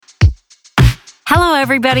Hello,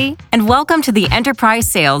 everybody, and welcome to the Enterprise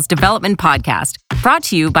Sales Development Podcast, brought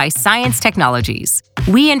to you by Science Technologies.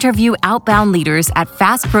 We interview outbound leaders at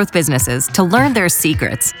fast-growth businesses to learn their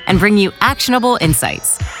secrets and bring you actionable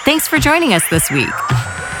insights. Thanks for joining us this week.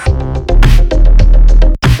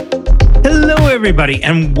 Hello, everybody,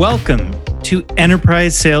 and welcome to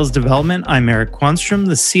Enterprise Sales Development. I'm Eric Quanstrom,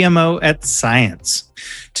 the CMO at Science.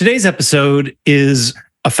 Today's episode is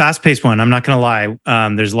a fast-paced one. I'm not going to lie.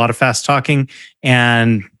 There's a lot of fast talking,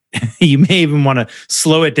 and you may even want to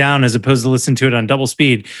slow it down as opposed to listen to it on double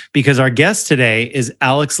speed, because our guest today is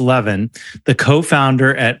Alex Levin, the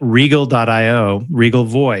co-founder at Regal.io, Regal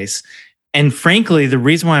Voice. And frankly, the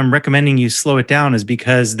reason why I'm recommending you slow it down is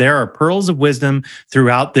because there are pearls of wisdom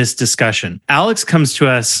throughout this discussion. Alex comes to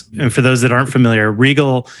us, and for those that aren't familiar,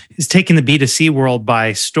 Regal is taking the B2C world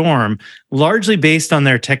by storm, largely based on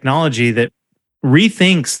their technology that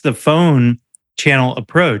rethinks the phone channel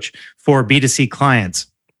approach for B2C clients.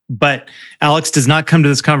 But Alex does not come to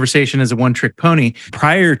this conversation as a one-trick pony.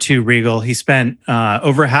 Prior to Regal, he spent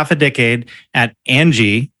over half a decade at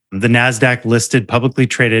Angi, the NASDAQ-listed, publicly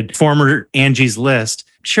traded, former Angie's List,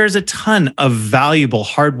 shares a ton of valuable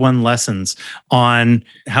hard-won lessons on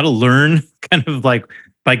how to learn kind of like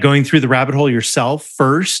by going through the rabbit hole yourself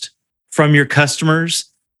first from your customers,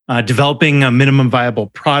 developing a minimum viable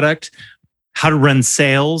product, how to run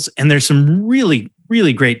sales. And there's some really,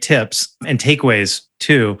 really great tips and takeaways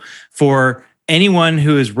too for anyone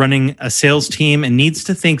who is running a sales team and needs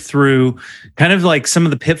to think through kind of like some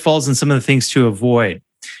of the pitfalls and some of the things to avoid.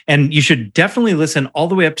 And you should definitely listen all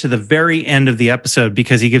the way up to the very end of the episode,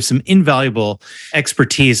 because he gives some invaluable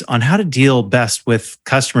expertise on how to deal best with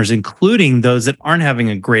customers, including those that aren't having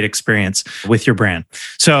a great experience with your brand.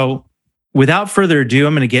 So without further ado,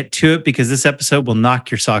 I'm going to get to it because this episode will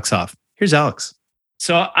knock your socks off. Here's Alex.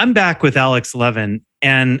 So I'm back with Alex Levin.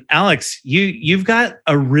 And Alex, you've got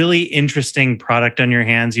a really interesting product on your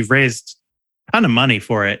hands. You've raised a ton of money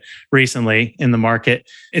for it recently in the market.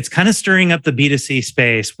 It's kind of stirring up the B2C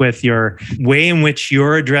space with your way in which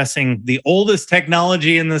you're addressing the oldest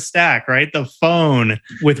technology in the stack, right? The phone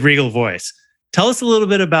with Regal Voice. Tell us a little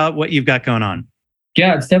bit about what you've got going on.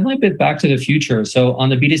 Yeah, it's definitely a bit back to the future. So on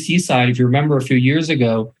the B2C side, if you remember a few years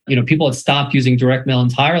ago, people had stopped using direct mail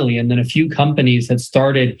entirely. And then a few companies had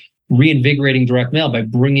started reinvigorating direct mail by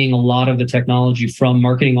bringing a lot of the technology from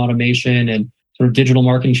marketing automation and sort of digital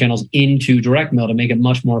marketing channels into direct mail to make it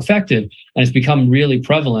much more effective. And it's become really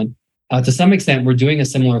prevalent. To some extent, we're doing a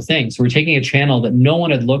similar thing. So we're taking a channel that no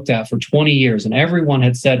one had looked at for 20 years and everyone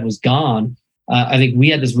had said was gone. I think we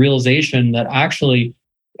had this realization that actually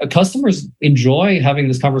customers enjoy having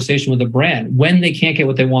this conversation with a brand when they can't get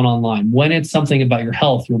what they want online, when it's something about your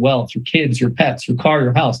health, your wealth, your kids, your pets, your car,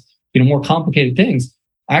 your house, more complicated things.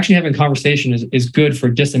 Actually having a conversation is good for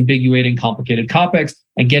disambiguating complicated topics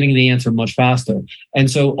and getting the answer much faster. And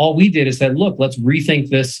so all we did is said, look, let's rethink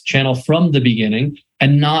this channel from the beginning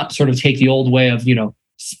and not sort of take the old way of,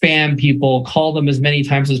 spam people, call them as many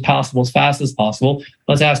times as possible, as fast as possible.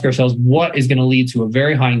 Let's ask ourselves, what is going to lead to a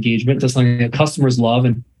very high engagement, to something that customers love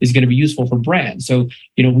and is going to be useful for brands. So,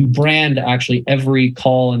 we brand actually every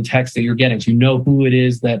call and text that you're getting. So you know who it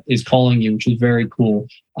is that is calling you, which is very cool.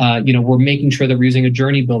 We're making sure that we're using a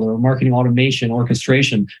journey builder or marketing automation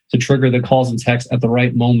orchestration to trigger the calls and texts at the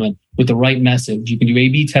right moment with the right message. You can do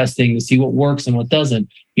A/B testing to see what works and what doesn't.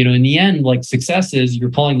 In the end, like success is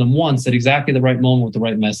you're calling them once at exactly the right moment with the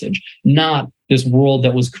right message, not this world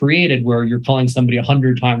that was created where you're calling somebody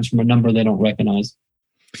 100 times from a number they don't recognize.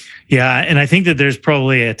 Yeah. And I think that there's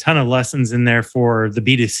probably a ton of lessons in there for the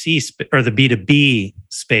B2C or the B2B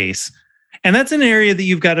space. And that's an area that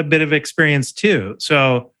you've got a bit of experience too.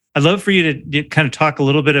 So I'd love for you to kind of talk a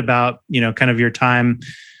little bit about, kind of your time,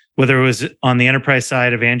 whether it was on the enterprise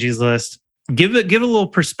side of Angie's List. Give a little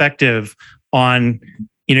perspective on,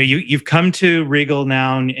 you've come to Regal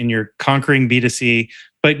now and you're conquering B2C,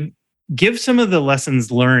 but give some of the lessons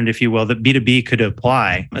learned, if you will, that B2B could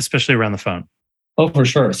apply, especially around the phone. Oh, for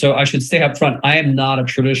sure. So I should say up front, I am not a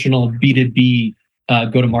traditional B2B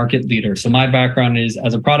go-to-market leader. So my background is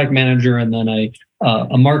as a product manager and then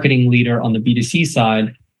a marketing leader on the B2C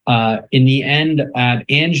side. In the end, at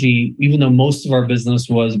Angie, even though most of our business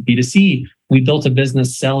was B2C, we built a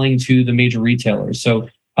business selling to the major retailers. So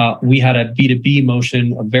we had a B2B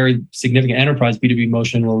motion, a very significant enterprise B2B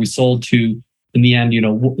motion where we sold to, in the end,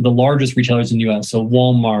 the largest retailers in the US. So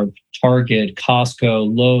Walmart, Target,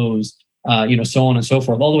 Costco, Lowe's, so on and so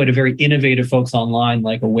forth, all the way to very innovative folks online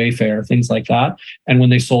like a Wayfair, things like that. And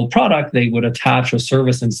when they sold product, they would attach a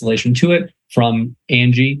service installation to it from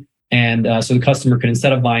Angie. And so the customer could,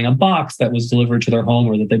 instead of buying a box that was delivered to their home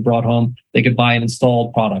or that they brought home, they could buy an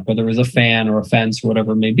installed product, whether it was a fan or a fence or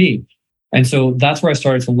whatever it may be. And so that's where I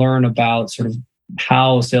started to learn about sort of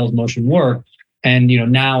how sales motion worked. And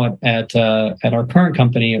now at our current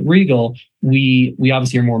company at Regal, we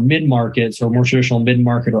obviously are more mid-market, so more traditional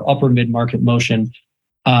mid-market or upper mid-market motion.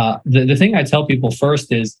 The thing I tell people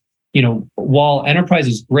first is, while enterprise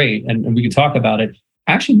is great and we can talk about it,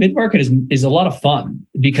 actually mid-market is a lot of fun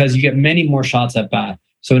because you get many more shots at bat.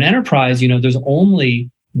 So in enterprise, there's only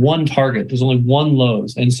one target, there's only one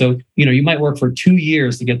Lowe's. And so, you might work for 2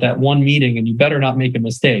 years to get that one meeting and you better not make a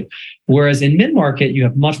mistake. Whereas in mid-market, you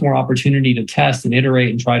have much more opportunity to test and iterate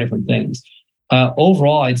and try different things.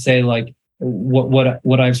 Overall, I'd say like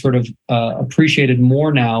what I've sort of appreciated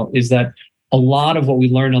more now is that a lot of what we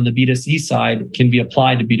learned on the B2C side can be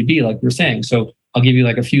applied to B2B, like we're saying. So I'll give you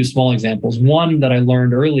like a few small examples. One that I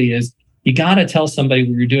learned early is you got to tell somebody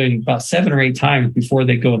what you're doing about 7 or 8 times before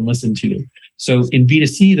they go and listen to you. So in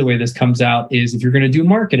B2C, the way this comes out is if you're going to do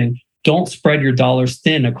marketing, don't spread your dollars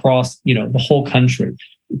thin across, the whole country.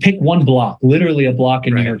 Pick one block, literally a block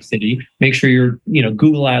in New York City. Make sure your,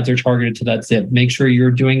 Google ads are targeted to that zip. Make sure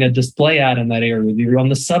you're doing a display ad in that area. If you're on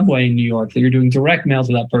the subway in New York, that you're doing direct mail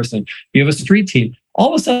to that person. You have a street team.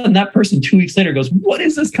 All of a sudden, that person 2 weeks later goes, what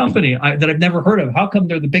is this company that I've never heard of? How come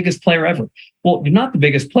they're the biggest player ever? Well, you're not the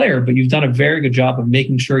biggest player, but you've done a very good job of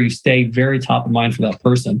making sure you stay very top of mind for that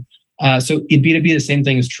person. So in B2B, the same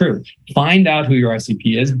thing is true. Find out who your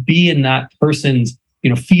ICP is. Be in that person's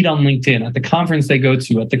feed on LinkedIn, at the conference they go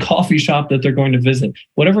to, at the coffee shop that they're going to visit,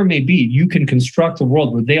 whatever it may be. You can construct a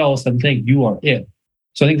world where they all of a sudden think you are it.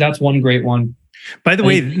 So I think that's one great one. By the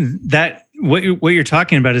way, that what you're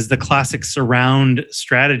talking about is the classic surround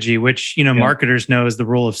strategy, which marketers know is the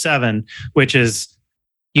rule of 7, which is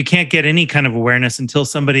you can't get any kind of awareness until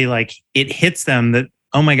somebody like it hits them that,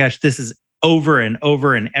 oh my gosh, this is over and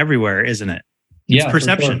over and everywhere, isn't it? It's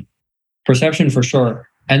perception. For sure. Perception for sure.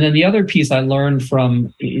 And then the other piece I learned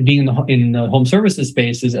from being in the home services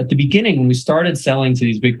space is at the beginning, when we started selling to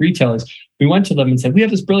these big retailers, we went to them and said, we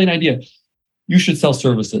have this brilliant idea. You should sell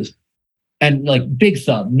services. And like big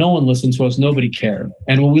thumb, no one listened to us, nobody cared.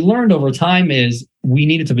 And what we learned over time is we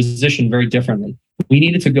needed to position very differently. We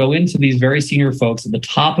needed to go into these very senior folks at the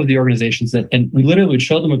top of the organizations and we literally would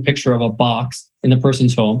show them a picture of a box in the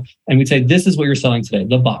person's home. And we'd say, this is what you're selling today,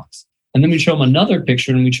 the box. And then we'd show them another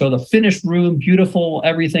picture and we'd show the finished room, beautiful,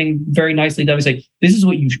 everything very nicely done. We say, this is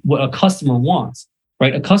what a customer wants,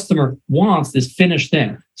 right? A customer wants this finished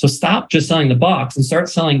thing. So stop just selling the box and start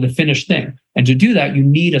selling the finished thing. And to do that, you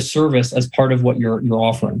need a service as part of what you're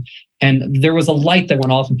offering. And there was a light that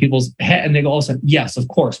went off in people's head and they all said, yes, of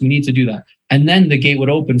course, we need to do that. And then the gate would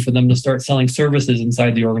open for them to start selling services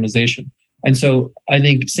inside the organization. And so I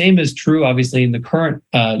think same is true, obviously, in the current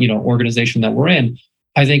organization that we're in.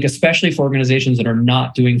 I think especially for organizations that are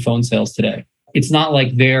not doing phone sales today, it's not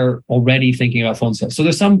like they're already thinking about phone sales. So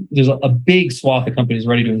there's a big swath of companies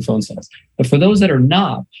already doing phone sales. But for those that are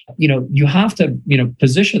not, you have to,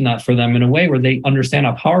 position that for them in a way where they understand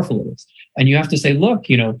how powerful it is. And you have to say, look,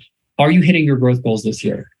 are you hitting your growth goals this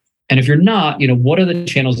year? And if you're not, what are the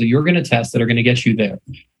channels that you're going to test that are going to get you there?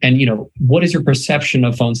 And, what is your perception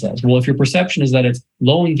of phone sales? Well, if your perception is that it's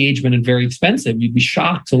low engagement and very expensive, you'd be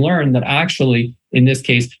shocked to learn that actually, in this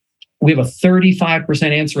case, we have a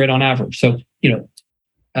 35% answer rate on average. So,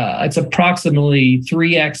 it's approximately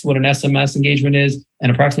 3x what an SMS engagement is and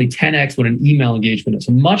approximately 10x what an email engagement is.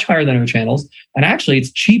 So much higher than other channels. And actually,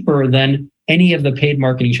 it's cheaper than any of the paid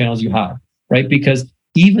marketing channels you have, right? Because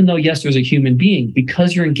even though, yes, there's a human being,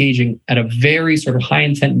 because you're engaging at a very sort of high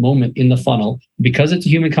intent moment in the funnel, because it's a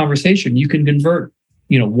human conversation, you can convert,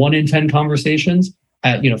 1 in 10 conversations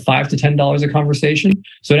at, $5 to $10 a conversation.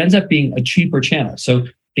 So it ends up being a cheaper channel. So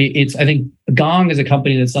it's, I think Gong is a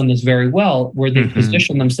company that's done this very well, where they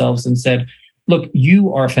positioned themselves and said, look,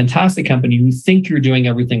 you are a fantastic company. You think you're doing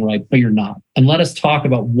everything right, but you're not. And let us talk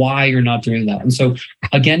about why you're not doing that. And so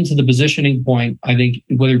again, to the positioning point, I think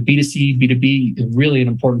whether B2C, B2B is really an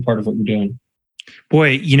important part of what you're doing.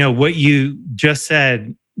 Boy, what you just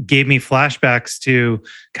said gave me flashbacks to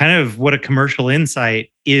kind of what a commercial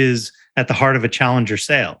insight is at the heart of a challenger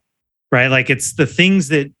sale, right? Like it's the things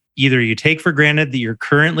that either you take for granted that you're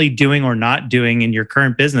currently doing or not doing in your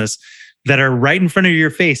current business that are right in front of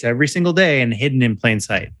your face every single day and hidden in plain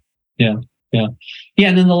sight. Yeah.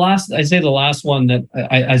 And then the last one that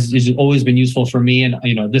has always been useful for me, and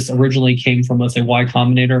this originally came from, let's say, Y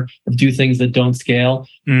Combinator, of do things that don't scale.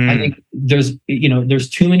 I think there's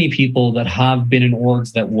too many people that have been in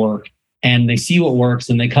orgs that work and they see what works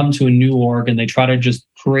and they come to a new org and they try to just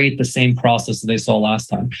create the same process that they saw last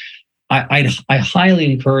time. I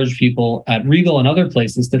highly encourage people at Regal and other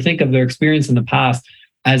places to think of their experience in the past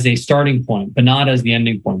as a starting point, but not as the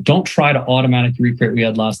ending point. Don't try to automatically recreate what we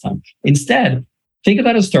had last time. Instead, think of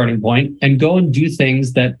that as a starting point and go and do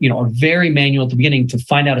things that are very manual at the beginning to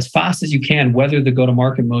find out as fast as you can whether the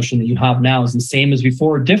go-to-market motion that you have now is the same as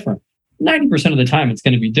before or different. 90% of the time, it's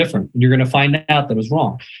going to be different. You're going to find out that it was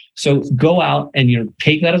wrong. So go out and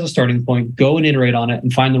take that as a starting point, go and iterate on it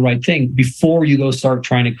and find the right thing before you go start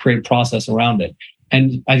trying to create process around it.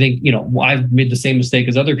 And I think, I've made the same mistake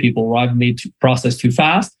as other people where I've made process too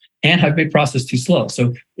fast and I've made process too slow.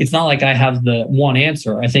 So it's not like I have the one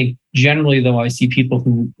answer. I think generally, though, I see people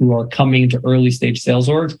who are coming to early stage sales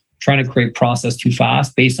orgs trying to create process too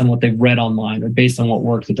fast based on what they've read online or based on what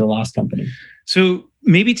worked at their last company. So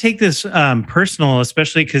maybe take this personal,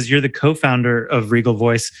 especially because you're the co-founder of Regal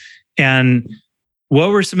Voice. And what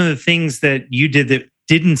were some of the things that you did that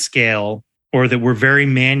didn't scale or that were very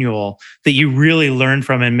manual that you really learned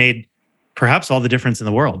from and made perhaps all the difference in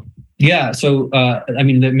the world? Yeah. So,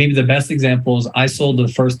 maybe the best example is I sold the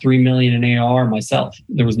first 3 million in ARR myself.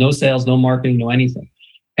 There was no sales, no marketing, no anything.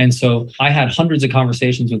 And so I had hundreds of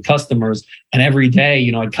conversations with customers. And every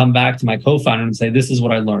day, I'd come back to my co-founder and say, this is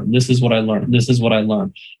what I learned. This is what I learned. This is what I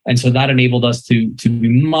learned. And so that enabled us to be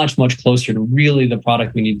much, much closer to really the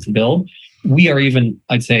product we needed to build. We are even,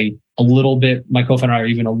 I'd say, my co-founder and I are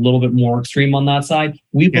even a little bit more extreme on that side.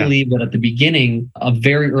 We believe that at the beginning, a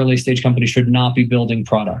very early stage company should not be building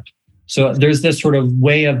product. So there's this sort of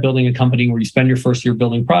way of building a company where you spend your first year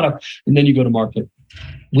building product and then you go to market.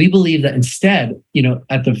 We believe that instead,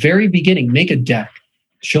 at the very beginning, make a deck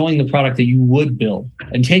showing the product that you would build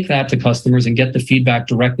and take that to customers and get the feedback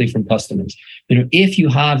directly from customers. If you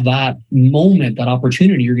have that moment, that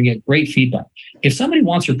opportunity, you're going to get great feedback. If somebody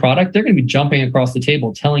wants your product, they're going to be jumping across the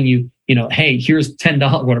table telling you, hey, here's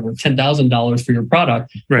 $10,000 for your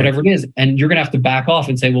product, whatever it is. And you're going to have to back off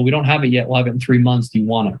and say, well, we don't have it yet. We'll have it in 3 months. Do you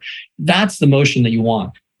want it? That's the motion that you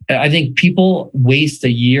want. I think people waste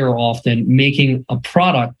a year often making a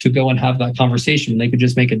product to go and have that conversation. They could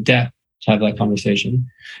just make a deck to have that conversation.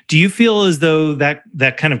 Do you feel as though that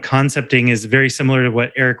kind of concepting is very similar to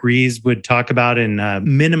what Eric Ries would talk about in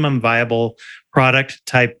minimum viable product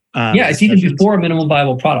type? It's even before a minimum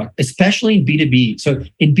viable product, especially in B2B. So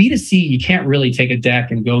in B2C, you can't really take a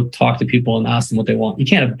deck and go talk to people and ask them what they want. You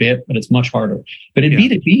can a bit, but it's much harder. But in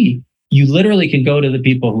B2B, you literally can go to the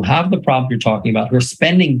people who have the problem you're talking about, who are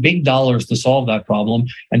spending big dollars to solve that problem,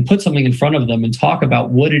 and put something in front of them and talk about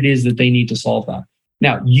what it is that they need to solve that.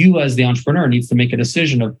 Now, you as the entrepreneur needs to make a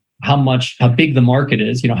decision of how big the market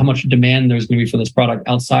is, how much demand there's going to be for this product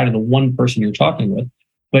outside of the one person you're talking with.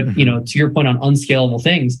 But, to your point on unscalable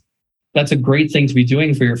things, that's a great thing to be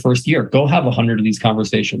doing for your first year. Go have 100 of these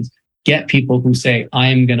conversations. Get people who say,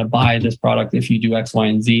 I'm going to buy this product if you do X, Y,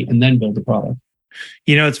 and Z, and then build the product.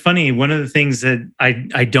 It's funny. One of the things that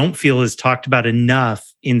I don't feel is talked about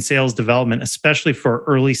enough in sales development, especially for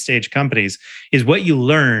early stage companies, is what you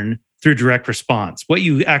learn through direct response, what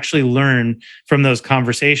you actually learn from those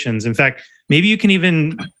conversations. In fact, maybe you can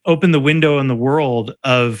even open the window in the world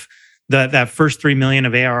of that first 3 million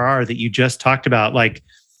of ARR that you just talked about. Like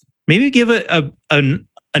maybe give a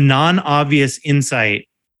non-obvious insight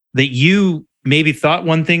that you maybe thought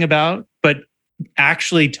one thing about, but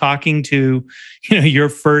actually talking to your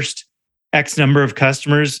first X number of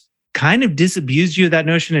customers kind of disabused you of that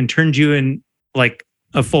notion and turned you in like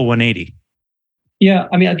a full 180. Yeah,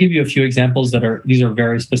 I'll give you a few examples these are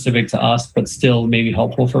very specific to us, but still maybe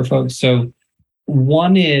helpful for folks. So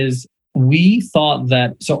one is we thought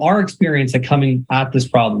our experience at coming at this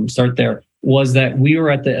problem, start there, was that we were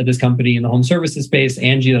at this company in the home services space,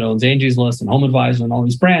 Angie, that owns Angie's List and Home Advisor and all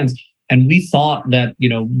these brands. And we thought that,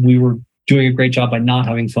 we were doing a great job by not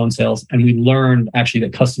having phone sales. And we learned actually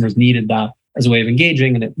that customers needed that as a way of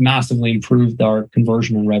engaging, and it massively improved our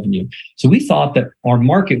conversion and revenue. So we thought that our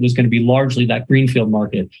market was going to be largely that greenfield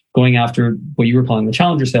market, going after what you were calling the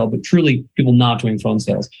challenger sale, but truly people not doing phone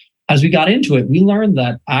sales. As we got into it, we learned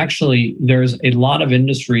that actually there's a lot of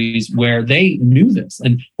industries where they knew this.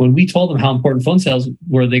 And when we told them how important phone sales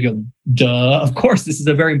were, they go, duh, of course, this is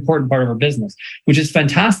a very important part of our business, which is a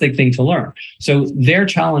fantastic thing to learn. So their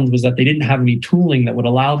challenge was that they didn't have any tooling that would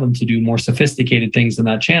allow them to do more sophisticated things in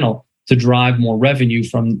that channel to drive more revenue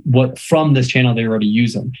from this channel they were already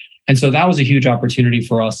using. And so that was a huge opportunity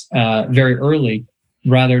for us very early.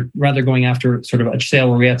 Rather going after sort of a sale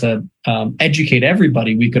where we had to educate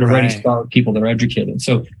everybody, we could already start with people that are educated.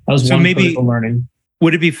 So that was one critical learning.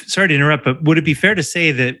 Would it be, sorry to interrupt, but would it be fair to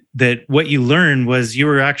say that what you learned was you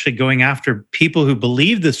were actually going after people who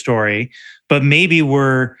believed the story, but maybe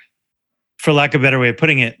were, for lack of a better way of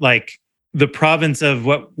putting it, like the province of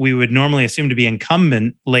what we would normally assume to be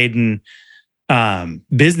incumbent laden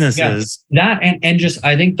businesses. Yeah, that and just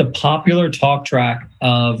I think the popular talk track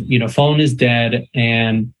of phone is dead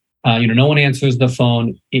and no one answers the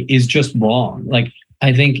phone is just wrong. Like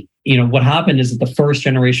I think what happened is that the first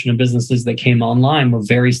generation of businesses that came online were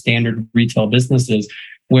very standard retail businesses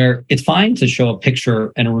where it's fine to show a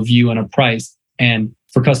picture and a review and a price. And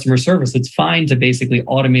for customer service, it's fine to basically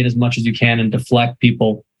automate as much as you can and deflect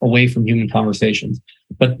people away from human conversations.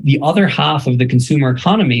 But the other half of the consumer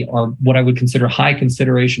economy are what I would consider high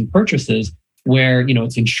consideration purchases where,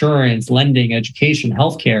 it's insurance, lending, education,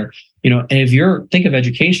 healthcare, and think of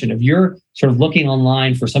education, if you're sort of looking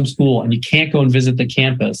online for some school and you can't go and visit the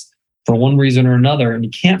campus for one reason or another, and you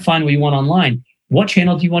can't find what you want online, what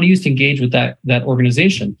channel do you want to use to engage with that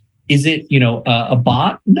organization? Is it, a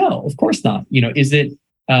bot? No, of course not. Is it,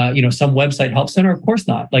 some website help center? Of course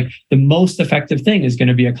not. Like the most effective thing is going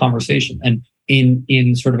to be a conversation. And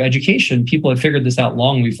in sort of education, people had figured this out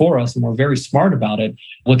long before us and were very smart about it.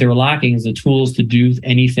 What they were lacking is the tools to do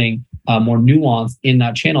anything more nuanced in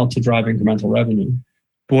that channel to drive incremental revenue.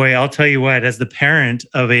 Boy, I'll tell you what, as the parent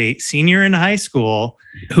of a senior in high school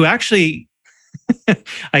who actually,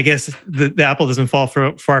 I guess the apple doesn't fall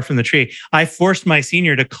far from the tree. I forced my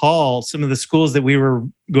senior to call some of the schools that we were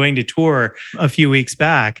going to tour a few weeks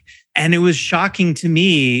back. And it was shocking to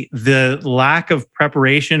me the lack of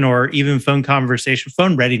preparation or even phone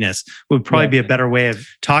readiness would probably be a better way of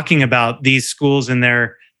talking about these schools and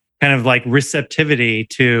their kind of like receptivity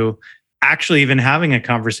to actually even having a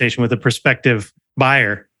conversation with a prospective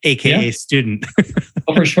buyer, AKA student.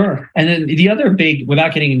 Oh, for sure. And then the other big,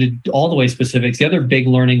 without getting into all the way specifics, the other big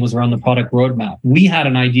learning was around the product roadmap. We had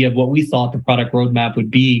an idea of what we thought the product roadmap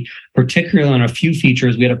would be, particularly on a few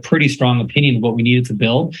features. We had a pretty strong opinion of what we needed to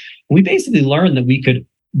build. We basically learned that we could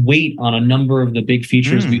wait on a number of the big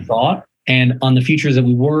features we thought. And on the features that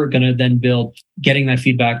we were going to then build, getting that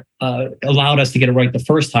feedback allowed us to get it right the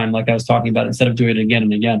first time, like I was talking about, instead of doing it again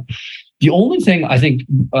and again. The only thing I think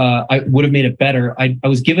I would have made it better, I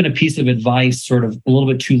was given a piece of advice sort of a little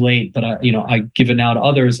bit too late, but I give it now to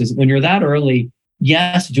others, is when you're that early,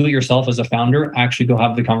 yes, do it yourself as a founder, actually go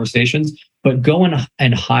have the conversations, but go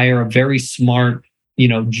and hire a very smart,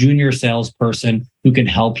 junior salesperson who can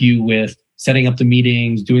help you with setting up the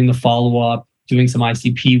meetings, doing the follow-up, doing some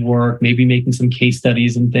ICP work, maybe making some case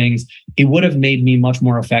studies and things. It would have made me much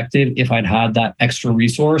more effective if I'd had that extra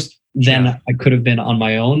resource than I could have been on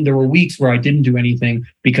my own. There were weeks where I didn't do anything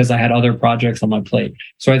because I had other projects on my plate.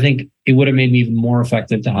 So I think it would have made me even more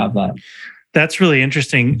effective to have that. That's really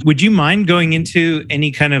interesting. Would you mind going into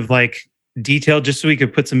any kind of like detail just so we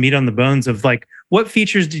could put some meat on the bones of like what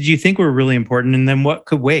features did you think were really important and then what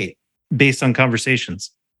could wait based on conversations?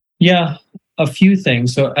 Yeah, a few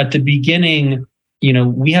things. So at the beginning,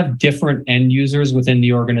 we have different end users within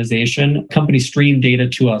the organization. Companies stream data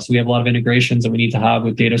to us. We have a lot of integrations that we need to have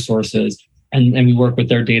with data sources, and we work with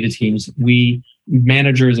their data teams. We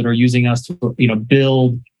managers that are using us to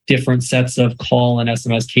build different sets of call and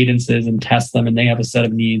SMS cadences and test them, and they have a set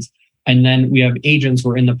of needs. And then we have agents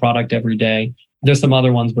who are in the product every day. There's some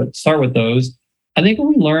other ones, but start with those. I think what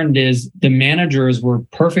we learned is the managers were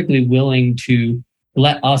perfectly willing to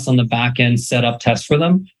let us on the back end set up tests for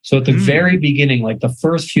them. So at the very beginning, like the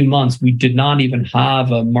first few months, we did not even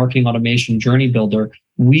have a marketing automation journey builder.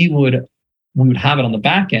 We would have it on the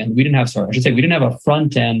back end. We didn't have a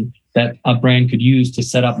front end that a brand could use to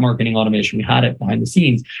set up marketing automation. We had it behind the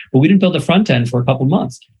scenes, but we didn't build the front end for a couple of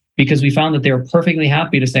months because we found that they were perfectly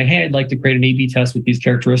happy to say, hey, I'd like to create an A/B test with these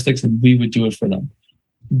characteristics, and we would do it for them.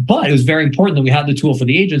 But it was very important that we had the tool for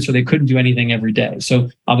the agents so they couldn't do anything every day. So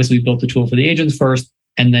obviously we built the tool for the agents first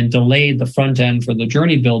and then delayed the front end for the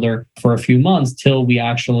journey builder for a few months till we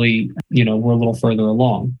actually, were a little further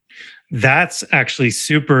along. That's actually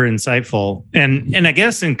super insightful. And I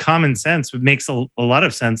guess in common sense, it makes a lot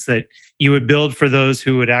of sense that you would build for those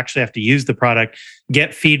who would actually have to use the product,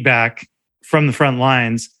 get feedback from the front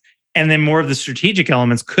lines, and then more of the strategic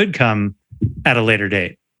elements could come at a later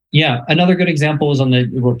date. Yeah, another good example was on the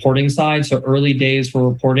reporting side. So early days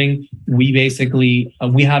for reporting, we basically,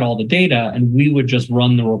 we had all the data and we would just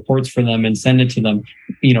run the reports for them and send it to them.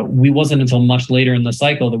 We wasn't until much later in the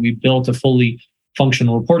cycle that we built a fully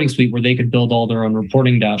functional reporting suite where they could build all their own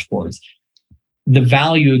reporting dashboards. The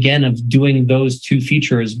value, again, of doing those two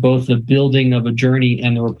features, both the building of a journey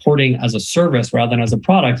and the reporting as a service rather than as a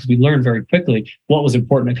product, we learned very quickly what was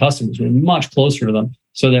important to customers. We were much closer to them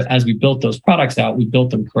so that as we built those products out, we built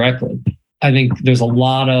them correctly. I think there's a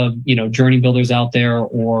lot of journey builders out there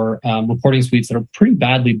or reporting suites that are pretty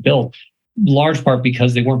badly built, large part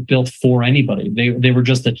because they weren't built for anybody. They were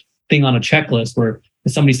just a thing on a checklist where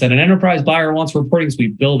If somebody said an enterprise buyer wants a reporting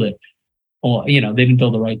suite, build it. Well, they didn't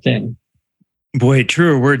build the right thing. Boy,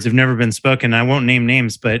 truer words have never been spoken. I won't name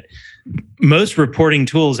names, but most reporting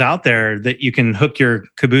tools out there that you can hook your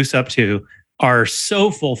caboose up to are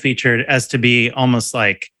so full featured as to be almost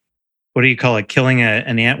like, what do you call it? Killing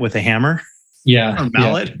an ant with a hammer? Yeah. Or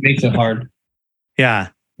mallet? Yeah, makes it hard. Yeah.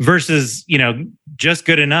 Versus, just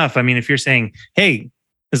good enough. I mean, if you're saying, hey,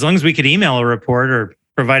 as long as we could email a report or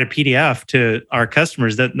provide a PDF to our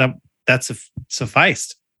customers, that's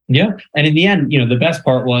sufficed. Yeah. And in the end, the best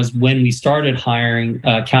part was when we started hiring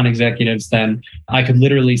account executives, then I could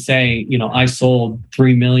literally say, I sold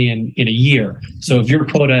 3 million in a year. So if your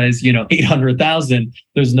quota is, 800,000,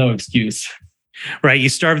 there's no excuse. Right. You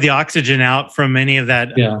starve the oxygen out from any of that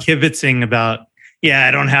kibitzing about,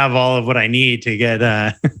 I don't have all of what I need to get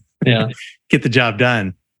get the job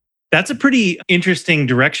done. That's a pretty interesting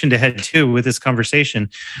direction to head to with this conversation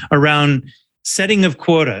around setting of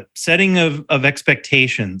quota, setting of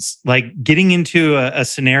expectations, like getting into a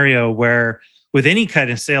scenario where with any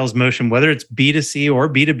kind of sales motion, whether it's B2C or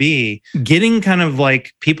B2B, getting kind of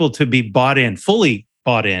like people to be bought in, fully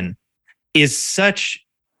bought in, is such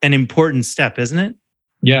an important step, isn't it?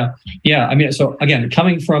 Yeah. I mean, so again,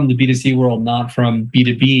 coming from the B2C world, not from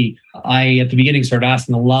B2B, I, at the beginning, started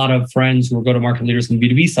asking a lot of friends who are go-to-market leaders on the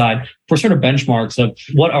B2B side for sort of benchmarks of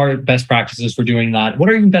what are best practices for doing that? What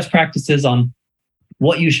are even best practices on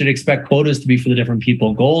what you should expect quotas to be for the different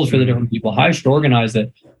people, goals for the different people, how you should organize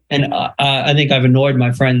it? And I think I've annoyed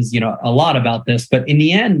my friends, a lot about this, but in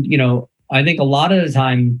the end, I think a lot of the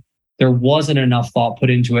time, there wasn't enough thought put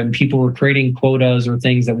into it and people were creating quotas or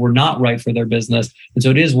things that were not right for their business. And so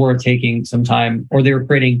it is worth taking some time, or they were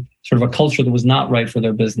creating sort of a culture that was not right for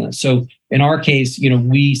their business. So in our case,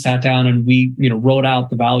 we sat down and we, wrote out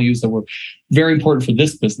the values that were very important for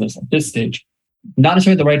this business at this stage. Not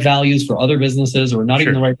necessarily the right values for other businesses or not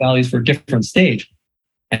even the right values for a different stage.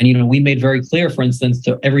 And, we made very clear, for instance,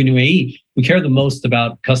 to every new AE, we care the most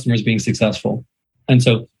about customers being successful. And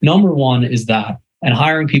so number one is that. And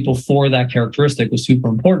hiring people for that characteristic was super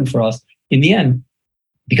important for us. In the end,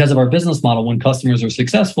 because of our business model, when customers are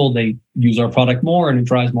successful, they use our product more and it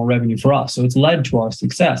drives more revenue for us. So it's led to our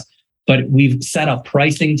success. But we've set up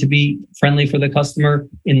pricing to be friendly for the customer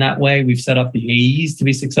in that way. We've set up the AEs to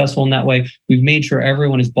be successful in that way. We've made sure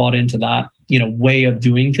everyone is bought into that, way of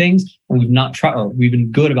doing things. And we've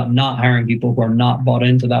been good about not hiring people who are not bought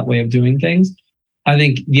into that way of doing things. I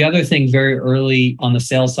think the other thing very early on the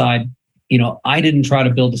sales side, I didn't try to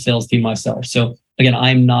build a sales team myself. So again,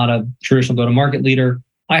 I'm not a traditional go-to-market leader.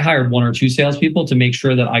 I hired 1 or 2 salespeople to make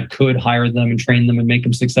sure that I could hire them and train them and make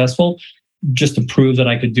them successful, just to prove that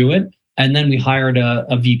I could do it. And then we hired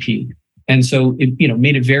a VP. And so it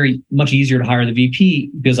made it very much easier to hire the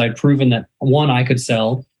VP because I'd proven that 1, I could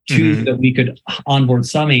sell, 2, that we could onboard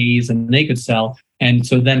some AEs and they could sell. And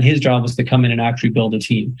so then his job was to come in and actually build a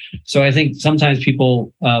team. So I think sometimes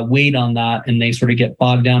people wait on that and they sort of get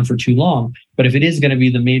bogged down for too long. But if it is going to be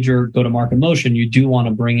the major go-to-market motion, you do want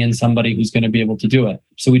to bring in somebody who's going to be able to do it.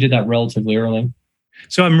 So we did that relatively early.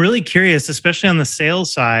 So I'm really curious, especially on the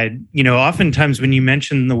sales side, oftentimes when you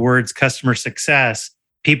mention the words customer success,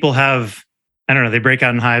 people have, they break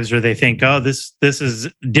out in hives or they think, oh, this is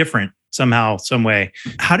different somehow, some way.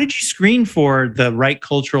 How did you screen for the right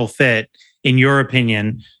cultural fit, in your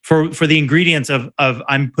opinion, for the ingredients of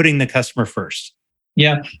I'm putting the customer first?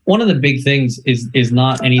 Yeah, one of the big things is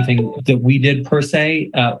not anything that we did per se.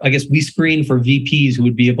 I guess we screened for VPs who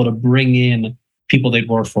would be able to bring in people they'd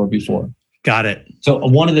worked for before. Got it. So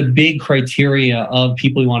one of the big criteria of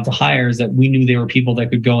people we wanted to hire is that we knew they were people that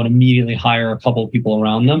could go and immediately hire a couple of people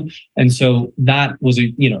around them. And so that was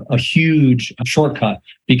a huge shortcut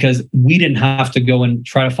because we didn't have to go and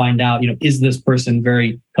try to find out, is this person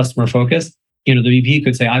very customer focused? The VP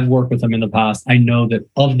could say, I've worked with them in the past. I know that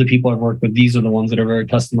of the people I've worked with, these are the ones that are very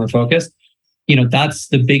customer focused. That's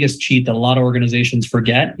the biggest cheat that a lot of organizations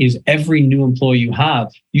forget is every new employee you have,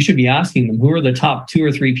 you should be asking them who are the top 2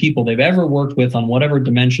 or 3 people they've ever worked with on whatever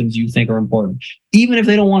dimensions you think are important. Even if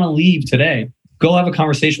they don't want to leave today, go have a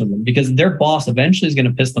conversation with them because their boss eventually is going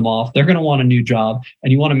to piss them off. They're going to want a new job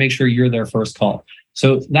and you want to make sure you're their first call.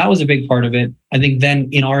 So that was a big part of it. I think then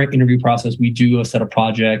in our interview process, we do a set of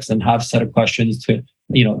projects and have a set of questions to,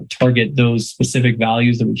 target those specific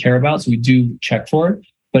values that we care about. So we do check for it.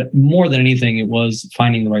 But more than anything, it was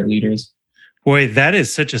finding the right leaders. Boy, that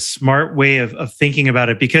is such a smart way of thinking about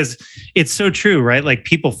it because it's so true, right? Like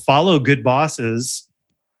people follow good bosses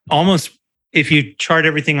almost if you chart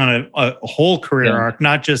everything on a whole career arc,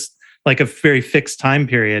 not just like a very fixed time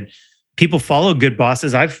period. People follow good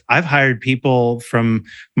bosses. I've hired people from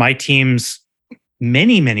my teams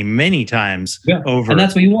many, many, many times over. And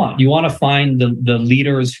that's what you want. You want to find the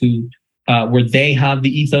leaders who, where they have the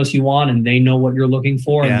ethos you want and they know what you're looking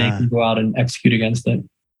for and they can go out and execute against it.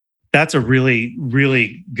 That's a really,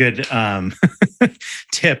 really good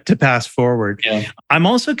tip to pass forward. Yeah. I'm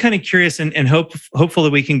also kind of curious and hopeful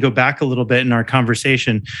that we can go back a little bit in our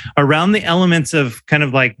conversation around the elements of kind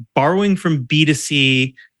of like borrowing from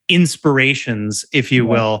B2C inspirations, if you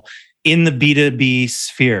will, in the B2B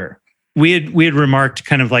sphere. We had remarked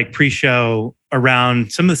kind of like pre-show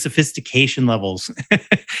around some of the sophistication levels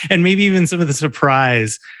and maybe even some of the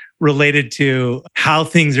surprise related to how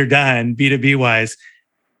things are done B2B wise.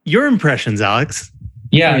 Your impressions, Alex?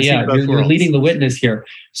 Yeah. You're leading the witness here.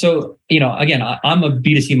 So, again, I'm a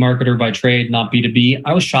B2C marketer by trade, not B2B.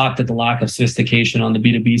 I was shocked at the lack of sophistication on the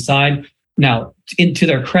B2B side. Now, to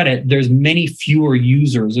their credit, there's many fewer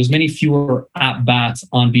users. There's many fewer at-bats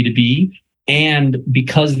on B2B. And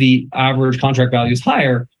because the average contract value is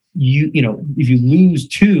higher, if you lose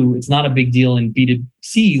two, it's not a big deal in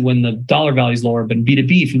B2C when the dollar value is lower. But in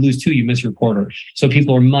B2B, if you lose two, you miss your quarter. So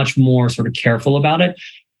people are much more sort of careful about it.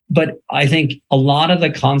 But I think a lot of the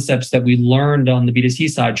concepts that we learned on the B2C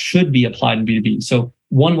side should be applied in B2B. So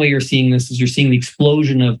one way you're seeing this is you're seeing the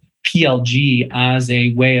explosion of PLG as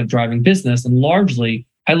a way of driving business. And largely,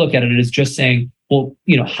 I look at it as just saying, well,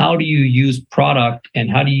 how do you use product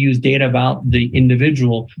and how do you use data about the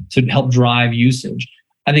individual to help drive usage?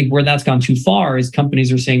 I think where that's gone too far is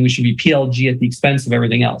companies are saying we should be PLG at the expense of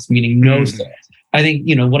everything else, meaning no sales. I think,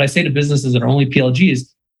 what I say to businesses that are only PLG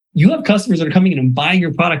is, you have customers that are coming in and buying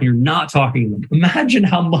your product and you're not talking to them. Imagine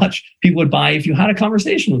how much people would buy if you had a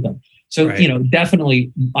conversation with them. So,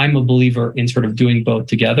 definitely I'm a believer in sort of doing both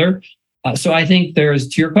together. So I think to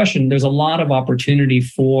your question, there's a lot of opportunity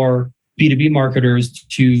for B2B marketers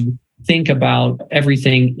to think about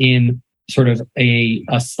everything in sort of a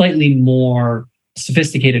slightly more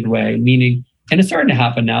sophisticated way, meaning, and it's starting to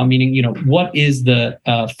happen now, meaning, what is the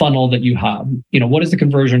funnel that you have? What is the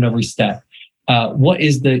conversion every step? What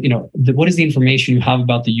is what is the information you have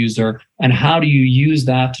about the user, and how do you use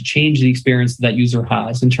that to change the experience that user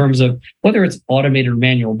has in terms of whether it's automated or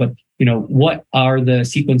manual? But what are the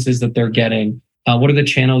sequences that they're getting? What are the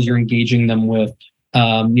channels you're engaging them with?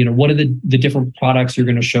 What are the different products you're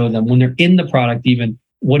going to show them when they're in the product? Even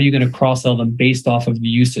what are you going to cross sell them based off of the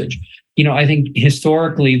usage? I think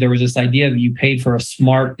historically there was this idea that you paid for a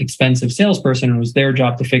smart, expensive salesperson and it was their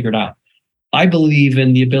job to figure it out. I believe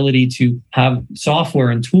in the ability to have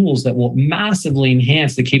software and tools that will massively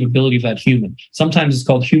enhance the capability of that human. Sometimes it's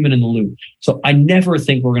called human in the loop. So I never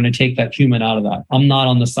think we're going to take that human out of that. I'm not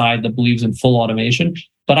on the side that believes in full automation,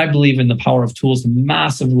 but I believe in the power of tools to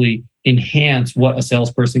massively enhance what a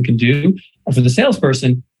salesperson can do. And for the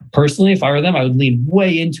salesperson, personally, if I were them, I would lean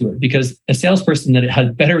way into it because a salesperson that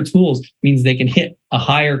has better tools means they can hit a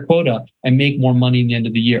higher quota and make more money in the end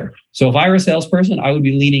of the year. So if I were a salesperson, I would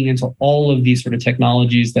be leaning into all of these sort of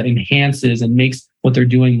technologies that enhances and makes what they're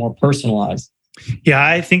doing more personalized. Yeah,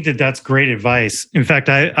 I think that's great advice. In fact,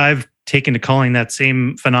 I've taken to calling that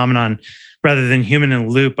same phenomenon, rather than human in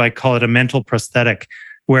the loop, I call it a mental prosthetic,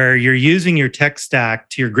 where you're using your tech stack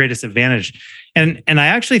to your greatest advantage. And I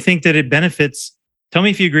actually think that it benefits. Tell me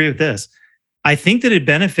if you agree with this. I think that it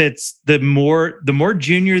benefits the more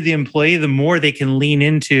junior the employee, the more they can lean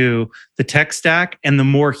into the tech stack and the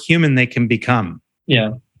more human they can become.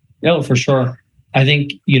 Yeah, for sure. I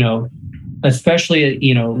think,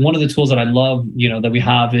 especially, one of the tools that I love, that we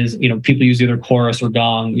have is, people use either Chorus or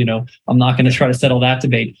Gong. I'm not going to try to settle that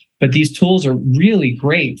debate, but these tools are really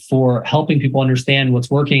great for helping people understand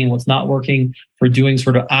what's working and what's not working, for doing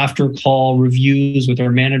sort of after call reviews with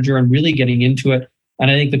their manager and really getting into it. And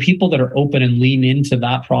I think the people that are open and lean into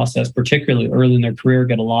that process, particularly early in their career,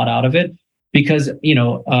 get a lot out of it because,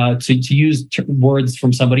 to use words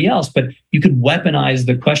from somebody else, but you could weaponize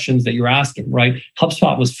the questions that you're asking, right?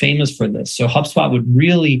 HubSpot was famous for this. So HubSpot would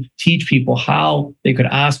really teach people how they could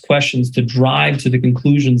ask questions to drive to the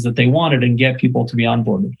conclusions that they wanted and get people to be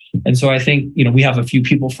onboarded. And so I think, we have a few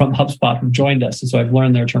people from HubSpot who joined us. And so I've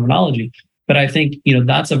learned their terminology, but I think,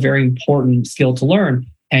 that's a very important skill to learn.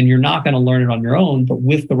 And you're not going to learn it on your own, but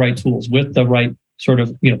with the right tools, with the right sort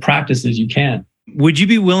of practices, you can. Would you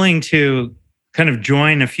be willing to kind of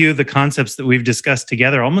join a few of the concepts that we've discussed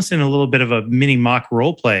together, almost in a little bit of a mini mock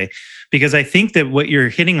role play? Because I think that what you're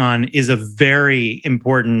hitting on is a very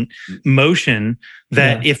important motion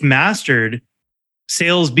that if mastered,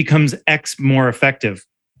 sales becomes X more effective.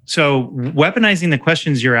 So weaponizing the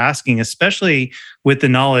questions you're asking, especially with the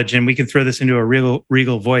knowledge, and we can throw this into a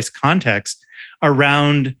regal voice context,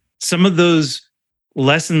 around some of those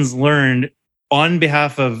lessons learned on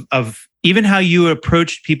behalf of even how you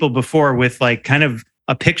approached people before with like kind of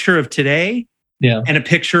a picture of today and a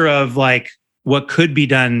picture of like what could be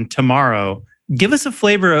done tomorrow. Give us a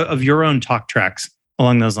flavor of your own talk tracks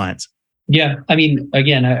along those lines. Yeah. I mean,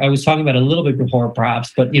 again, I was talking about it a little bit before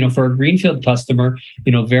perhaps, but, for a greenfield customer,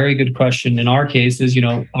 very good question in our case is,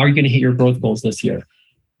 are you going to hit your growth goals this year?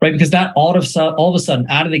 Right? Because that all of a sudden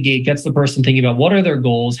out of the gate gets the person thinking about what are their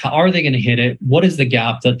goals? How are they going to hit it? What is the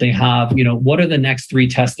gap that they have? What are the next 3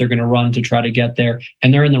 tests they're going to run to try to get there?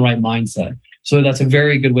 And they're in the right mindset. So that's a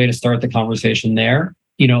very good way to start the conversation there.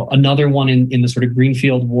 Another one in the sort of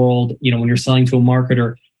greenfield world, when you're selling to a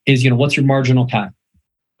marketer is, what's your marginal CAC?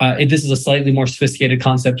 This is a slightly more sophisticated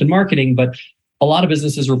concept in marketing, but a lot of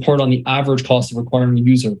businesses report on the average cost of acquiring a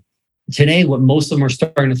user. Today, what most of them are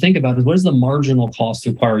starting to think about is what is the marginal cost to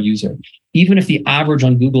acquire a user? Even if the average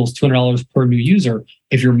on Google is $200 per new user,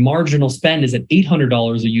 if your marginal spend is at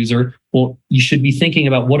 $800 a user, well, you should be thinking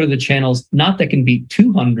about what are the channels, not that can beat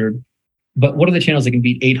 200, but what are the channels that can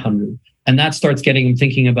beat 800? And that starts getting them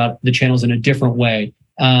thinking about the channels in a different way.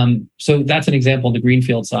 So that's an example on the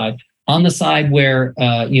greenfield side. On the side where,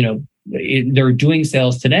 they're doing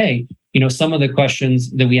sales today, some of the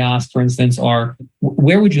questions that we ask, for instance, are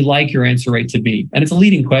where would you like your answer rate to be? And it's a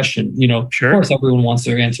leading question. Sure. Of course, everyone wants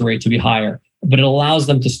their answer rate to be higher, but it allows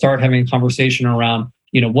them to start having a conversation around,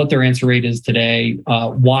 what their answer rate is today,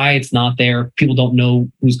 why it's not there. People don't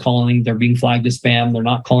know who's calling. They're being flagged as spam. They're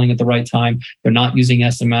not calling at the right time. They're not using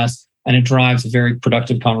SMS, and it drives a very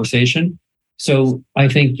productive conversation. So I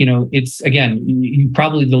think, it's, again, you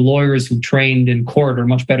probably the lawyers who trained in court are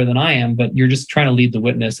much better than I am, but you're just trying to lead the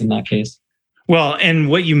witness in that case. Well, and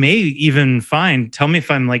what you may even find, tell me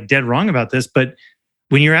if I'm like dead wrong about this, but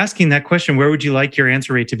when you're asking that question, where would you like your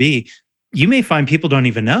answer rate to be? You may find people don't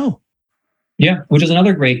even know. Yeah, which is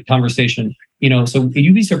another great conversation. So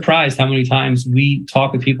you'd be surprised how many times we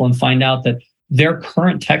talk with people and find out that their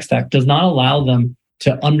current tech stack does not allow them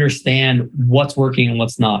to understand what's working and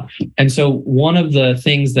what's not. And so one of the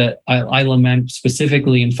things that I lament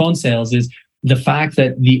specifically in phone sales is the fact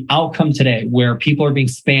that the outcome today, where people are being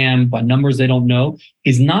spammed by numbers they don't know,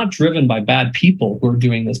 is not driven by bad people who are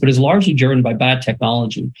doing this, but is largely driven by bad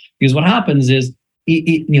technology. Because what happens is,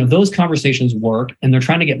 those conversations work, and they're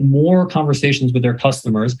trying to get more conversations with their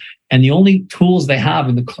customers. And the only tools they have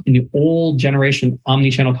in the old generation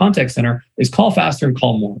omni-channel contact center is call faster and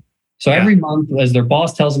call more. So every month, as their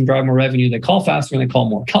boss tells them drive more revenue, they call faster and they call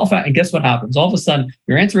more. And guess what happens? All of a sudden,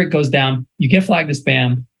 your answer rate goes down, you get flagged as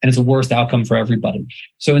spam, and it's a worst outcome for everybody.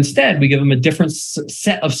 So instead, we give them a different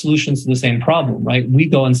set of solutions to the same problem, right? We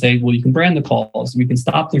go and say, well, you can brand the calls. We can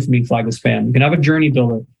stop them from being flagged as spam. You can have a journey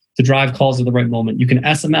builder to drive calls at the right moment. You can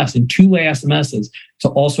SMS in 2-way SMSs to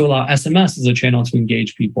also allow SMS as a channel to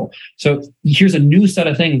engage people. So here's a new set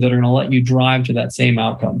of things that are going to let you drive to that same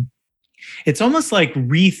outcome. It's almost like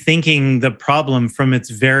rethinking the problem from its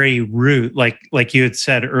very root, like you had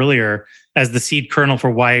said earlier, as the seed kernel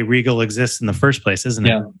for why Regal exists in the first place, isn't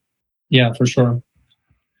it? Yeah, for sure.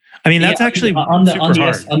 I mean, that's actually on the hard.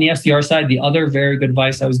 On the SDR side, the other very good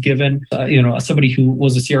advice I was given, somebody who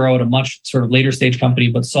was a CRO at a much sort of later stage company,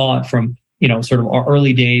 but saw it from, sort of our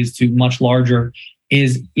early days to much larger,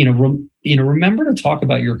 is, remember to talk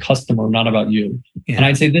about your customer, not about you. Yeah. And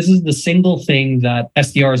I'd say this is the single thing that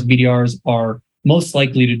SDRs, BDRs are most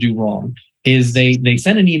likely to do wrong, is they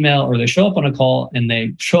send an email or they show up on a call and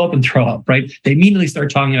they show up and throw up, right? They immediately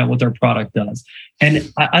start talking about what their product does.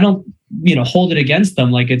 And I don't, hold it against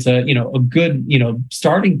them like it's a good,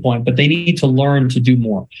 starting point, but they need to learn to do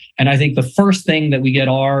more. And I think the first thing that we get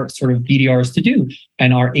our sort of BDRs to do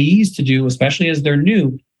and our AEs to do, especially as they're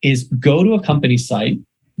new, is go to a company site,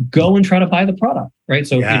 go and try to buy the product, right?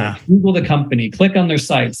 So Google the company, click on their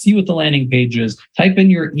site, see what the landing page is, type in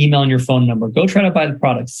your email and your phone number, go try to buy the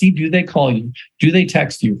product, see, do they call you? Do they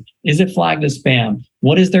text you? Is it flagged as spam?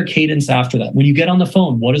 What is their cadence after that? When you get on the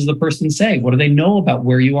phone, what does the person say? What do they know about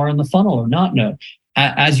where you are in the funnel or not know?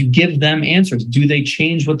 As you give them answers, do they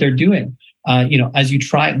change what they're doing? As you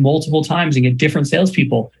try it multiple times and get different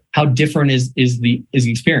salespeople, how different is the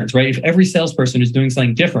experience, right? If every salesperson is doing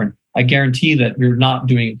something different, I guarantee that you're not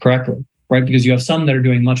doing it correctly, right? Because you have some that are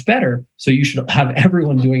doing much better. So you should have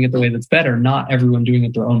everyone doing it the way that's better, not everyone doing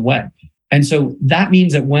it their own way. And so that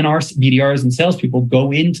means that when our BDRs and salespeople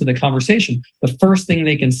go into the conversation, the first thing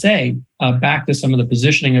they can say, back to some of the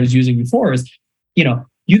positioning I was using before, is,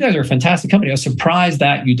 you guys are a fantastic company. I was surprised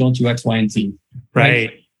that you don't do X, Y, and Z.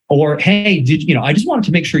 Right. Or, hey, I just wanted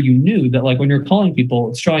to make sure you knew that, like, when you're calling people,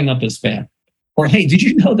 it's showing up as spam. Or, hey, did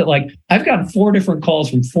you know that, like, I've gotten 4 different calls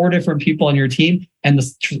from 4 different people on your team, and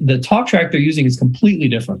the talk track they're using is completely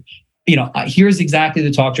different. Here's exactly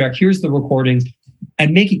the talk track. Here's the recordings.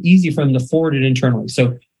 and make it easy for them to forward it internally.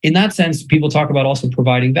 So in that sense, people talk about also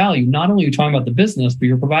providing value. Not only are you talking about the business, but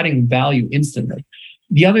you're providing value instantly.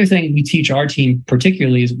 The other thing we teach our team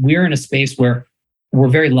particularly is we're in a space where we're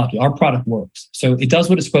very lucky. Our product works. So it does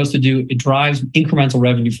what it's supposed to do. It drives incremental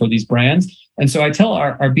revenue for these brands. And so I tell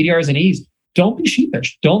our BDRs and E's, don't be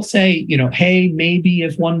sheepish. Don't say, hey, maybe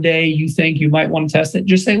if one day you think you might want to test it,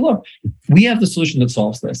 just say, look, we have the solution that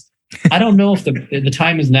solves this. I don't know if the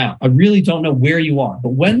time is now. I really don't know where you are. But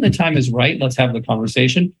when the time is right, let's have the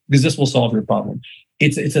conversation because this will solve your problem.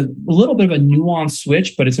 It's a little bit of a nuanced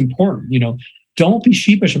switch, but it's important. Don't be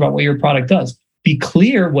sheepish about what your product does. Be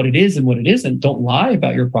clear what it is and what it isn't. Don't lie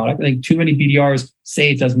about your product. I think too many BDRs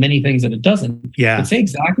say it does many things that it doesn't. Yeah. But say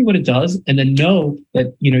exactly what it does, and then know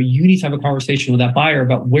that you need to have a conversation with that buyer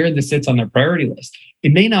about where this sits on their priority list.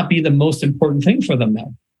 It may not be the most important thing for them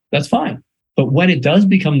now. That's fine. But when it does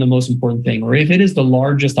become the most important thing, or if it is the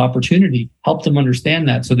largest opportunity, help them understand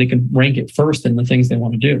that so they can rank it first in the things they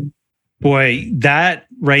want to do. Boy, that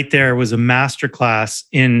right there was a masterclass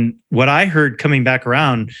in what I heard coming back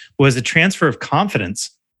around was a transfer of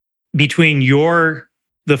confidence between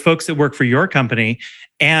the folks that work for your company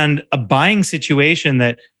and a buying situation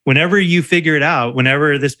that whenever you figure it out,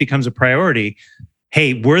 whenever this becomes a priority,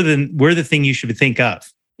 hey, we're the thing you should think of.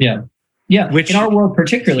 Yeah. Yeah. Which, in our world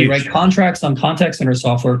particularly, huge. right? Contracts on contact center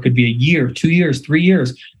software could be a year, 2 years, 3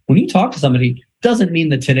 years. When you talk to somebody, doesn't mean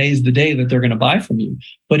that today's the day that they're going to buy from you,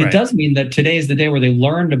 but it does mean that today is the day where they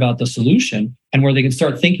learned about the solution and where they can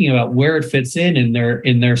start thinking about where it fits in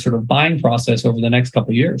their sort of buying process over the next couple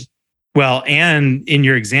of years. Well, and in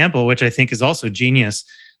your example, which I think is also genius,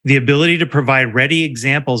 the ability to provide ready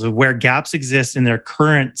examples of where gaps exist in their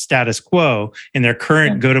current status quo, in their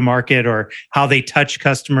current go-to-market, or how they touch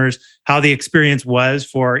customers, how the experience was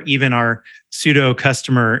for even our pseudo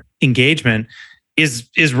customer engagement is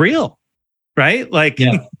real. Right? Like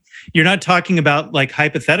you're not talking about like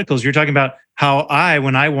hypotheticals. You're talking about how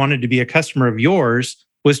when I wanted to be a customer of yours,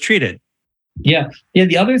 was treated. Yeah.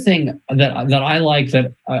 The other thing that I like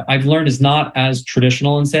that I've learned is not as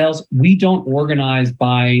traditional in sales. We don't organize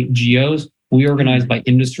by geos. We organize by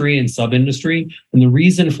industry and sub-industry. And the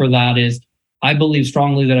reason for that is I believe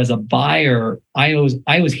strongly that as a buyer, I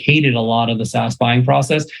always hated a lot of the SaaS buying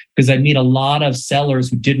process because I meet a lot of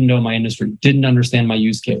sellers who didn't know my industry, didn't understand my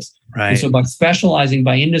use case. Right. And so by specializing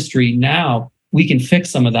by industry, now we can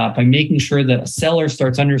fix some of that by making sure that a seller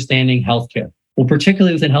starts understanding healthcare. Well,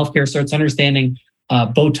 particularly within healthcare, starts understanding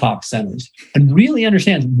Botox centers and really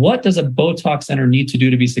understands what does a Botox center need to do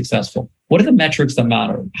to be successful? What are the metrics that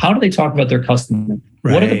matter? How do they talk about their customer?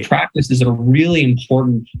 Right. What are the practices that are really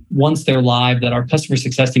important once they're live that our customer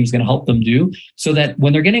success team is going to help them do so that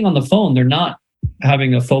when they're getting on the phone, they're not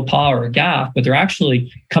having a faux pas or a gaffe, but they're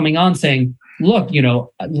actually coming on saying, look,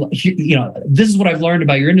 this is what I've learned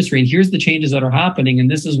about your industry and here's the changes that are happening. And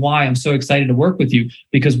this is why I'm so excited to work with you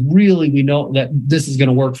because really we know that this is going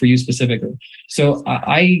to work for you specifically. So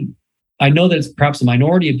I know that it's perhaps a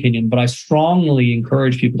minority opinion, but I strongly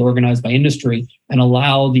encourage people to organize by industry and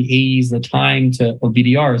allow the AEs or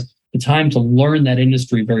BDRs, the time to learn that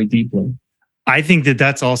industry very deeply. I think that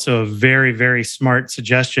that's also a very, very smart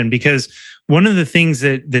suggestion because one of the things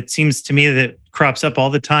that seems to me that crops up all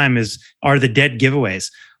the time are the dead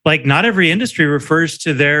giveaways. Like not every industry refers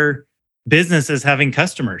to their business as having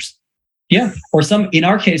customers. Yeah. Or in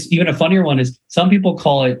our case, even a funnier one is some people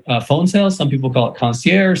call it phone sales. Some people call it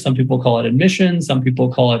concierge. Some people call it admission. Some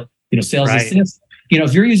people call it, sales assist.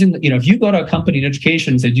 If you're using, if you go to a company in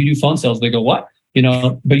education and say, do you do phone sales? They go, what?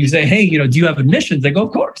 But you say, hey, do you have admissions? They go,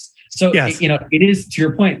 of course. So, yes. It is, to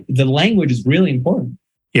your point, the language is really important.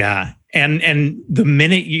 Yeah. And the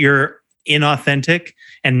minute you're inauthentic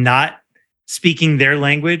and not speaking their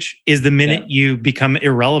language is the minute you become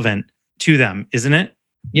irrelevant to them, isn't it?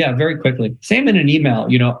 Yeah, very quickly. Same in an email,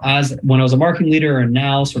 as when I was a marketing leader and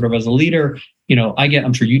now sort of as a leader, I get,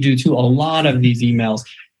 I'm sure you do too, a lot of these emails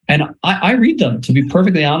and I read them, to be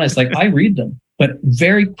perfectly honest, I read them, but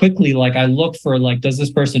very quickly, I look for does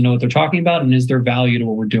this person know what they're talking about? And is there value to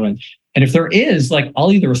what we're doing? And if there is,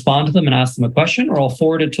 I'll either respond to them and ask them a question or I'll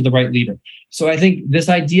forward it to the right leader. So I think this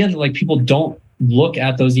idea that people don't look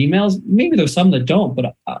at those emails, maybe there's some that don't,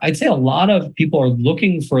 but I'd say a lot of people are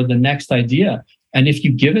looking for the next idea. And if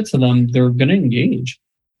you give it to them, they're going to engage.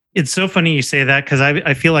 It's so funny you say that because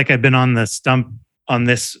I feel like I've been on the stump on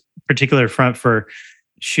this particular front for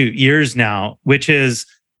years now, which is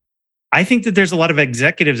I think that there's a lot of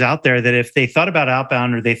executives out there that if they thought about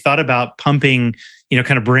outbound or they thought about pumping,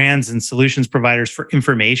 kind of brands and solutions providers for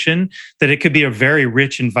information, that it could be a very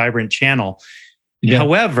rich and vibrant channel. Yeah.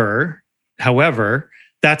 However,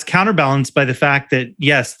 that's counterbalanced by the fact that,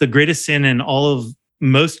 yes, the greatest sin in all of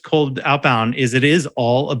most cold outbound is it is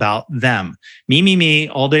all about them. Me,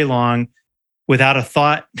 all day long, without a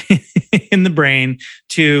thought in the brain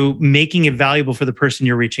to making it valuable for the person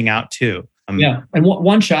you're reaching out to. Yeah. And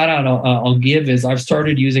one shout out I'll give is I've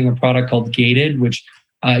started using a product called Gated, which,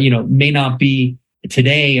 may not be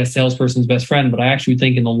today a salesperson's best friend, but I actually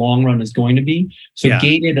think in the long run is going to be. So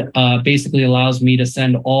Gated basically allows me to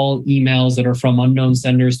send all emails that are from unknown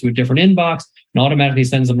senders to a different inbox and automatically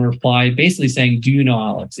sends them a reply basically saying, do you know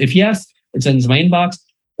Alex? If yes, it sends my inbox,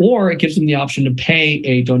 or it gives them the option to pay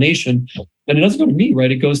a donation. But it doesn't go to me,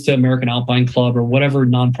 right? It goes to American Alpine Club or whatever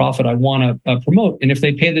nonprofit I want to promote. And if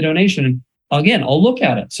they pay the donation, again, I'll look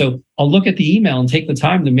at it. So I'll look at the email and take the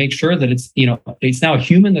time to make sure that it's now a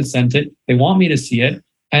human that sent it. They want me to see it.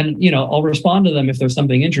 And, I'll respond to them if there's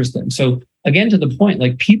something interesting. So again, to the point,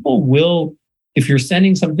 like people will, if you're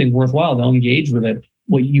sending something worthwhile, they'll engage with it.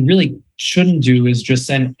 What you really shouldn't do is just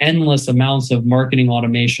send endless amounts of marketing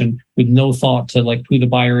automation with no thought to like who the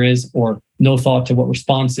buyer is or no thought to what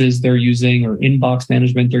responses they're using or inbox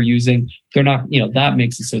management they're using. They're not, that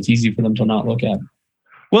makes it so it's easy for them to not look at.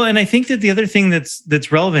 Well, and I think that the other thing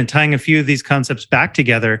that's relevant, tying a few of these concepts back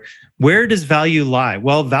together, where does value lie?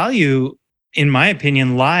 Well, value, in my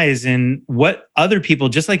opinion, lies in what other people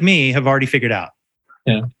just like me have already figured out.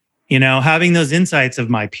 Yeah. Having those insights of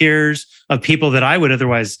my peers, of people that I would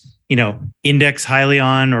otherwise, index highly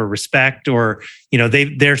on or respect, or,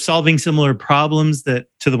 they're solving similar problems to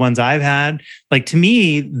the ones I've had. Like, to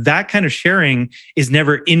me, that kind of sharing is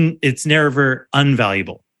never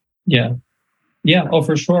unvaluable. Yeah. Yeah. Oh,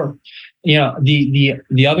 for sure. Yeah.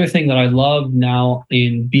 The other thing that I love now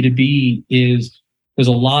in B2B is there's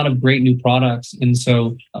a lot of great new products. And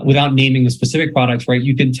so without naming the specific products, right,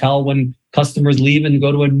 you can tell when customers leave and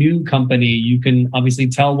go to a new company. You can obviously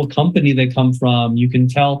tell what company they come from. You can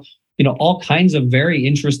tell, all kinds of very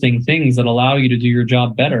interesting things that allow you to do your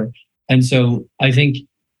job better. And so I think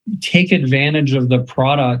take advantage of the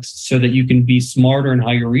products so that you can be smarter in how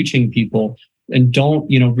you're reaching people. And don't,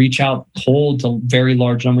 reach out cold to very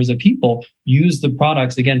large numbers of people. Use the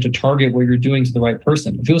products, again, to target what you're doing to the right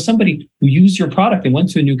person. If it was somebody who used your product and went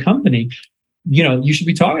to a new company, you should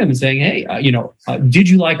be talking to them and saying, hey, did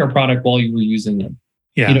you like our product while you were using it?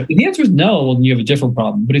 Yeah. If the answer is no, well, then you have a different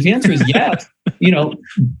problem. But if the answer is yes,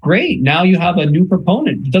 great. Now you have a new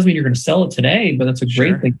proponent. It doesn't mean you're going to sell it today, but that's a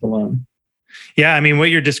great thing to learn. Yeah. I mean, what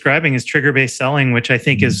you're describing is trigger-based selling, which I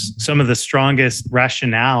think is some of the strongest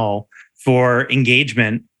rationale for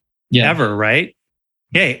engagement ever, right?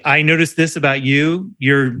 Hey, I noticed this about you.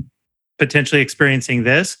 You're potentially experiencing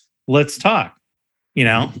this. Let's talk,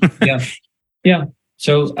 Yeah.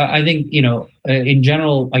 So I think, in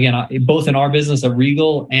general, again, both in our business at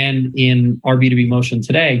Regal and in our B2B motion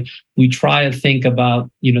today, we try to think about,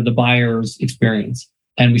 the buyer's experience.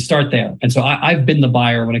 And we start there. And so I've been the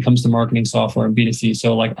buyer when it comes to marketing software and B2C.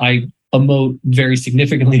 So like I emote very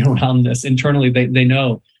significantly around this. Internally, they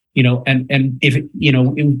know. And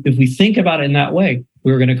if we think about it in that way,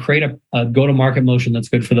 we're going to create a go-to-market motion that's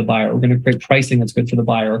good for the buyer. We're going to create pricing that's good for the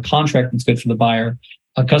buyer, a contract that's good for the buyer,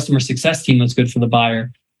 a customer success team that's good for the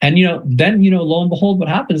buyer. And, then, lo and behold, what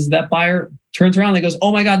happens is that buyer turns around and goes,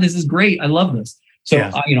 oh my God, this is great. I love this.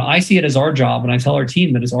 So, I see it as our job, and I tell our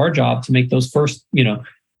team that it's our job to make those first,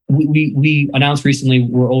 we announced recently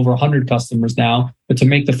we're over 100 customers now, but to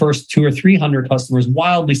make the first 200 or 300 customers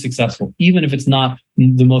wildly successful, even if it's not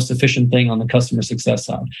the most efficient thing on the customer success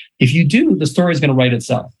side. If you do, the story is going to write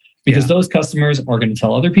itself because those customers are going to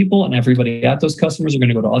tell other people, and everybody at those customers are going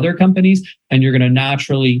to go to other companies, and you're going to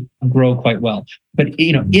naturally grow quite well. But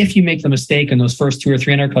if you make the mistake in those first 200 or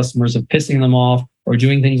 300 customers of pissing them off or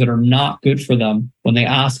doing things that are not good for them when they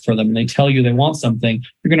ask for them and they tell you they want something,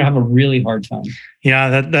 you're going to have a really hard time.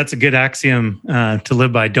 Yeah, that's a good axiom to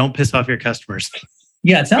live by. Don't piss off your customers.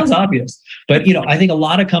 Yeah, it sounds obvious. But, I think a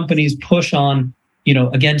lot of companies push on,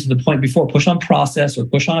 again, to the point before, push on process or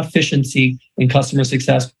push on efficiency and customer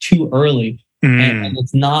success too early. And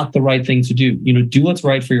it's not the right thing to do. Do what's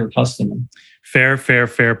right for your customer.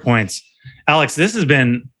 Fair points. Alex, this has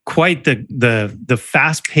been quite the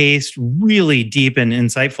fast-paced, really deep and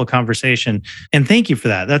insightful conversation. And thank you for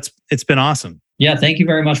that. It's been awesome. Yeah, thank you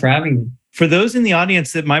very much for having me. For those in the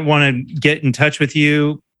audience that might want to get in touch with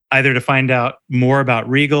you, either to find out more about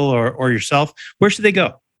Regal or yourself, where should they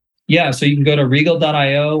go? Yeah, so you can go to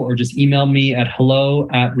regal.io or just email me at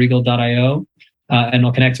hello@regal.io, and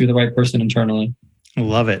I'll connect you with the right person internally.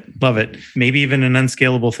 Love it. Maybe even an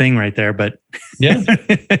unscalable thing right there, but yeah.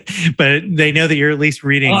 But they know that you're at least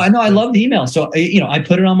reading. Oh, I know. I love the email. So, I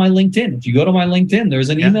put it on my LinkedIn. If you go to my LinkedIn, there's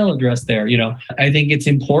an email address there. I think it's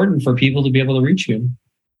important for people to be able to reach you.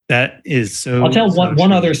 That is so. I'll tell one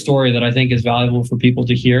true. other story that I think is valuable for people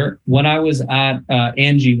to hear. When I was at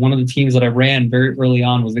Angie, one of the teams that I ran very early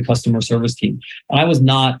on was the customer service team. And I was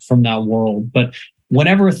not from that world, but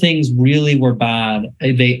whenever things really were bad,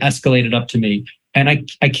 they escalated up to me. And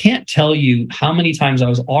I can't tell you how many times I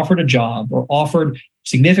was offered a job or offered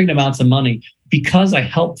significant amounts of money because I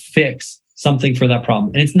helped fix something for that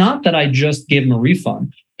problem. And it's not that I just gave them a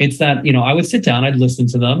refund. It's that, I would sit down, I'd listen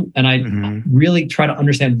to them, and I'd really try to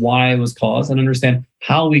understand why it was caused and understand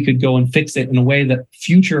how we could go and fix it in a way that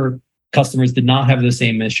future customers did not have the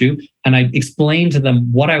same issue. And I explained to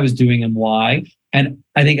them what I was doing and why. And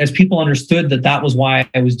I think as people understood that that was why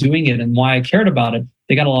I was doing it and why I cared about it,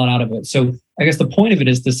 they got a lot out of it. So I guess the point of it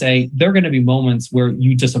is to say there are going to be moments where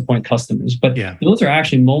you disappoint customers, but those are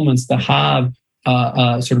actually moments to have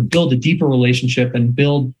sort of build a deeper relationship and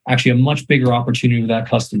build actually a much bigger opportunity with that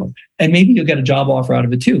customer. And maybe you'll get a job offer out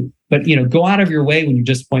of it too. But go out of your way when you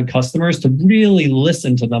disappoint customers to really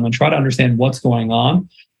listen to them and try to understand what's going on,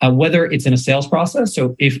 whether it's in a sales process.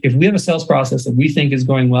 So if we have a sales process that we think is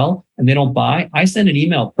going well and they don't buy, I send an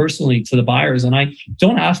email personally to the buyers and I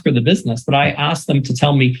don't ask for the business, but I ask them to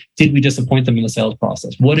tell me, did we disappoint them in the sales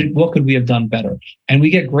process? What could we have done better? And we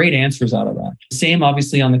get great answers out of that. Same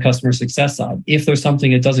obviously on the customer success side. If there's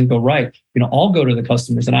something that doesn't go right, I'll go to the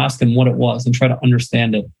customers and ask them what it was and try to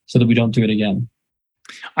understand it so that we don't do it again.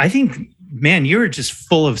 I think, man, you're just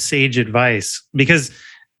full of sage advice because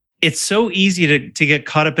it's so easy to get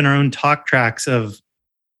caught up in our own talk tracks of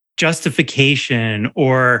justification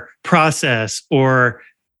or process or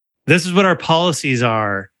this is what our policies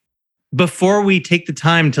are before we take the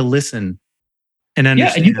time to listen and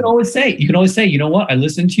understand. Yeah, and you can always say, you know what, I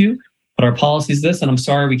listened to you, but our policy is this, and I'm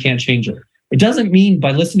sorry we can't change it. It doesn't mean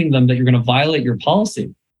by listening to them that you're going to violate your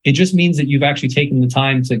policy. It just means that you've actually taken the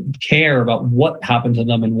time to care about what happened to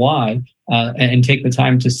them and why, and take the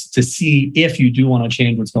time to see if you do want to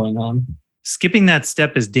change what's going on. Skipping that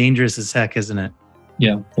step is dangerous as heck, isn't it?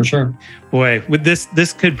 Yeah, for sure. Boy, with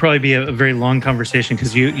this could probably be a very long conversation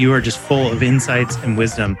because you are just full of insights and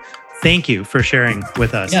wisdom. Thank you for sharing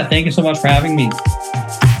with us. Yeah, thank you so much for having me.